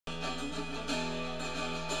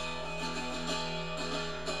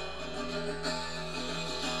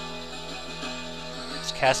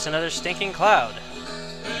cast another stinking cloud.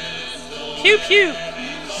 Pew pew!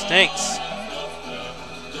 Stinks.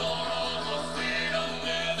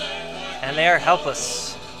 And they are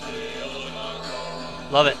helpless.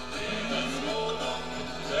 Love it.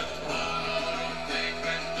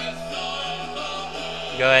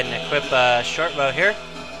 Go ahead and equip a short bow here.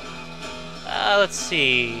 Let's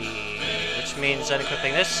see. Which means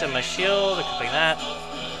unequipping this and my shield, equipping that.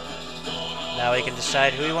 Now we can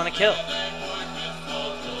decide who we want to kill.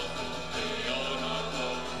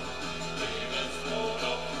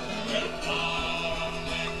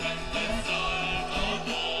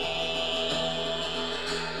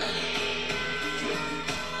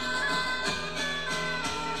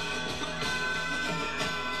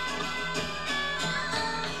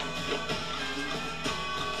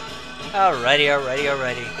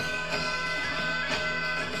 Alrighty.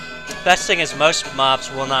 Best thing is most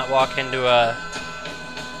mobs will not walk into a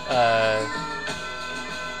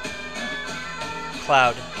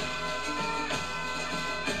cloud.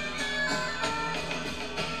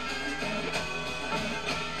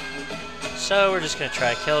 So we're just gonna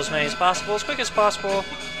try to kill as many as possible, as quick as possible.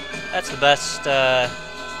 That's the best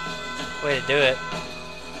way to do it.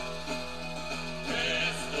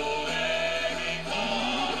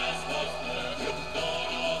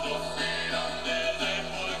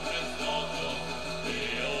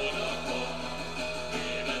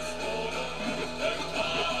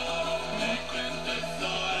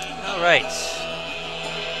 Right.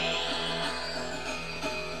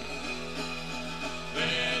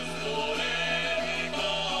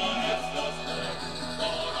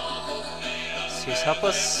 He's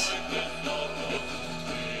helpless.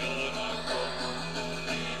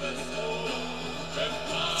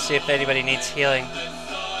 Let's see if anybody needs healing.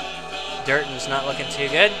 Dirten's not looking too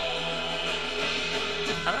good.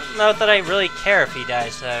 I don't know that I really care if he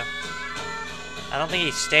dies, though. I don't think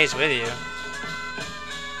he stays with you.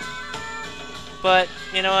 But,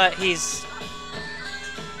 you know what, he's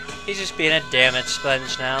just being a damage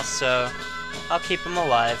sponge now, so I'll keep him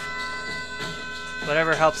alive.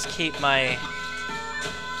 Whatever helps keep my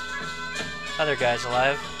other guys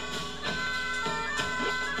alive.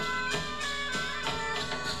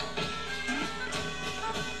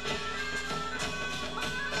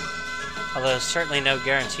 Although there's certainly no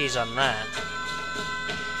guarantees on that.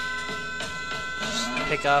 Just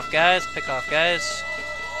pick off guys.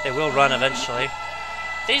 They will run eventually.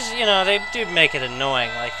 These, you know, they do make it annoying,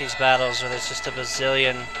 like these battles where there's just a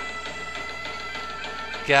bazillion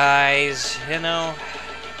guys, you know?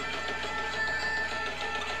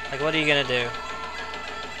 Like, what are you gonna do?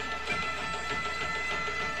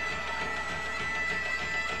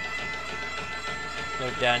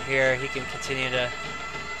 Move down here, he can continue to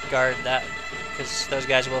guard that, because those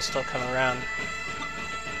guys will still come around.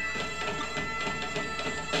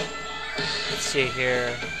 Let's see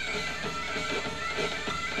here.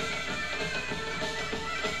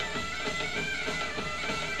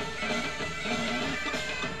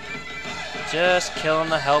 Just killing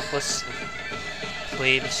the helpless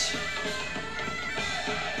plebes.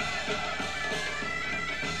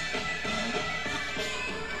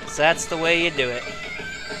 So that's the way you do it.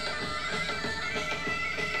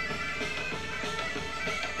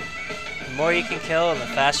 The more you can kill and the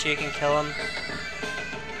faster you can kill them,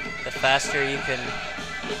 the faster you can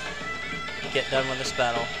get done with this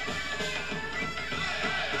battle.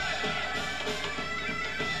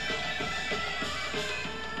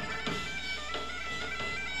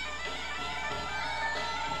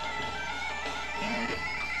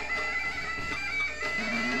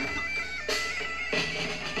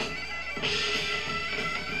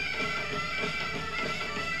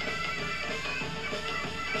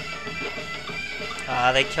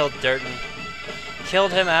 They killed Dirten.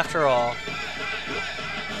 Killed him after all.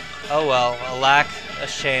 Oh well, alack, a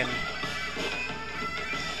shame.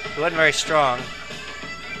 He wasn't very strong.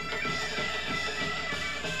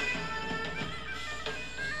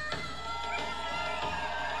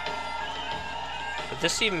 Would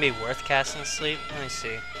this even be worth casting sleep? Let me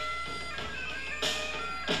see.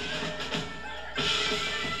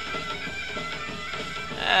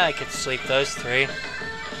 I could sleep those three.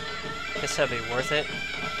 Guess that'd be worth it.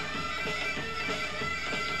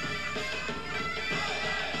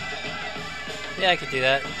 Yeah, I could do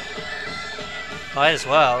that. Might as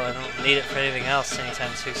well. I don't need it for anything else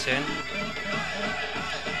anytime too soon.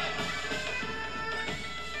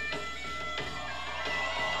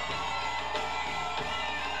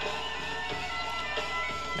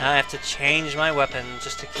 Now I have to change my weapon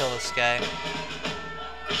just to kill this guy.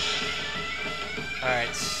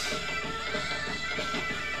 Alright.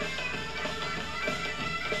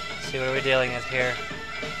 See what are we dealing with here.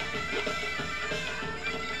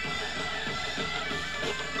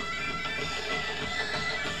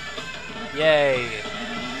 Yay.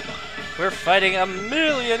 We're fighting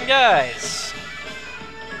 1,000,000 guys.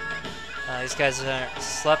 These guys aren't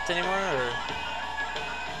slept anymore, or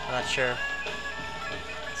I'm not sure.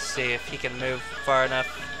 Let's see if he can move far enough.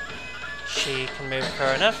 She can move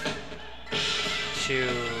far enough to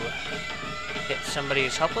hit somebody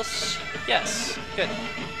who's helpless. Yes, good.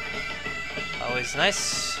 Always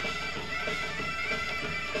nice.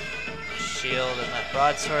 Shield and that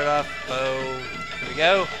broadsword off. Bow. Here we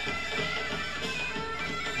go.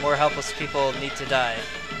 More helpless people need to die.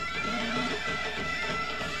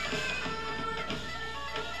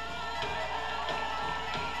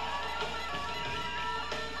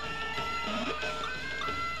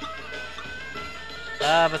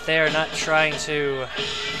 But they are not trying to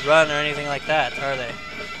run or anything like that, are they?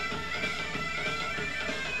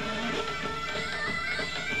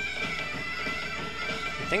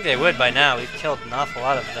 I think they would by now. We've killed an awful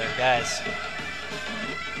lot of their guys.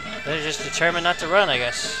 They're just determined not to run, I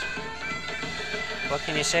guess. What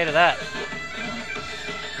can you say to that?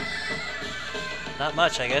 Not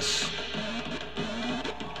much, I guess.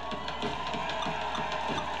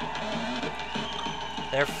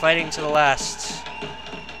 They're fighting to the last.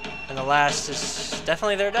 And the last is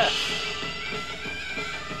definitely their death.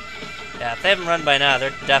 Yeah, if they haven't run by now,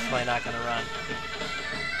 they're definitely not going to run.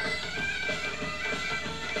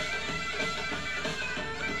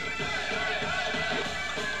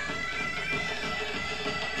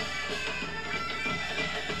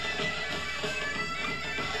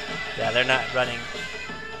 Yeah, they're not running.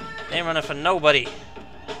 They ain't running for nobody.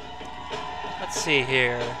 Let's see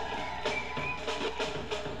here.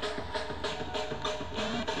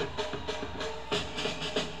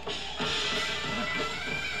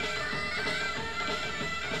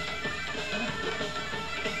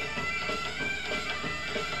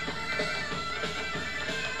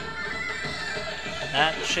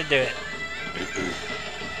 That should do it.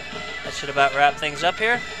 That should about wrap things up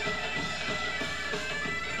here.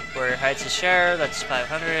 Warrior hides his share, that's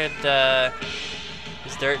 500.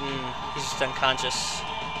 He's Dirten, he's just unconscious.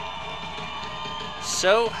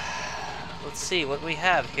 So, let's see what we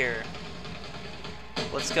have here.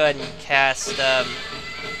 Let's go ahead and cast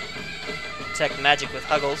Detect Magic with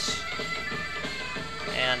Huggles.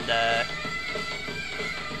 And,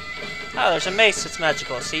 oh, there's a mace that's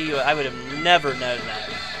magical. See, I would have never known that.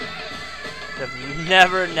 I would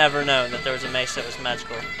have never known that there was a mace that was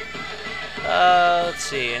magical. Let's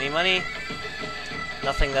see, any money?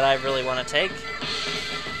 Nothing that I really want to take.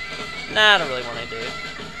 Nah, I don't really want to do it.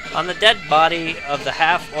 On the dead body of the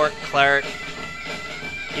half-orc cleric,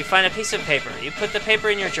 you find a piece of paper. You put the paper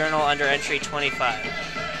in your journal under entry 25.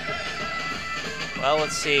 Well,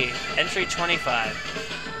 let's see. Entry 25.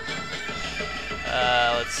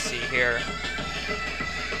 Let's see here.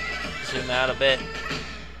 Zoom out a bit.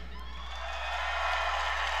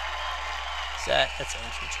 That's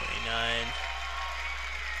entry 29.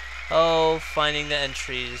 Oh, finding the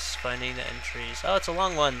entries, finding the entries. Oh, it's a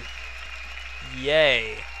long one.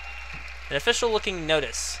 Yay. An official-looking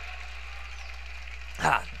notice.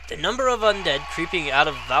 Ah, the number of undead creeping out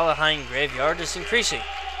of Valheim graveyard is increasing.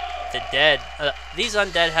 These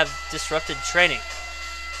undead have disrupted training.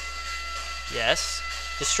 Yes.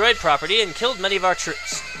 Destroyed property and killed many of our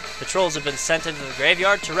troops. Patrols have been sent into the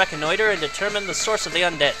graveyard to reconnoiter and determine the source of the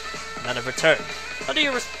undead. None have returned. Under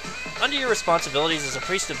your responsibilities as a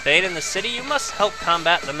priest of Bane in the city, you must help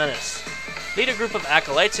combat the menace. Lead a group of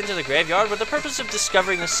acolytes into the graveyard with the purpose of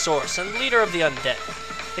discovering the source and leader of the undead.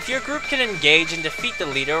 If your group can engage and defeat the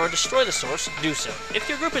leader or destroy the source, do so. If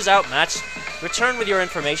your group is outmatched, return with your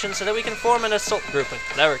information so that we can form an assault group with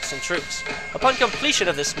clerics and troops. Upon completion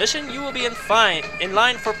of this mission, you will be in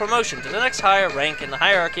line for promotion to the next higher rank in the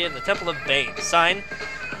hierarchy of the Temple of Bane. Sign,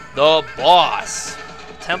 the boss.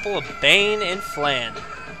 Temple of Bane in Flan.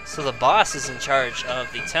 So the boss is in charge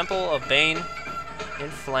of the Temple of Bane in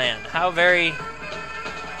Flan. How very,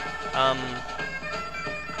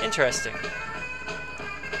 interesting.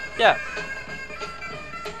 Yeah.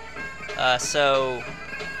 So,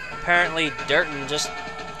 apparently Dirten just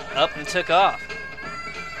up and took off.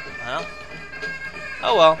 Well.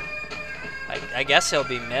 Oh well. I guess he'll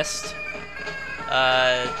be missed.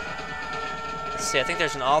 Let's see, I think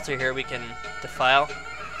there's an altar here we can defile.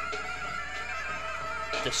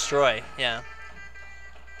 Destroy, yeah.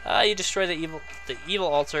 You destroy the evil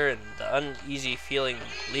altar and the uneasy feeling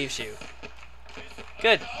leaves you.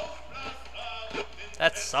 Good.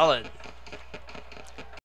 That's solid.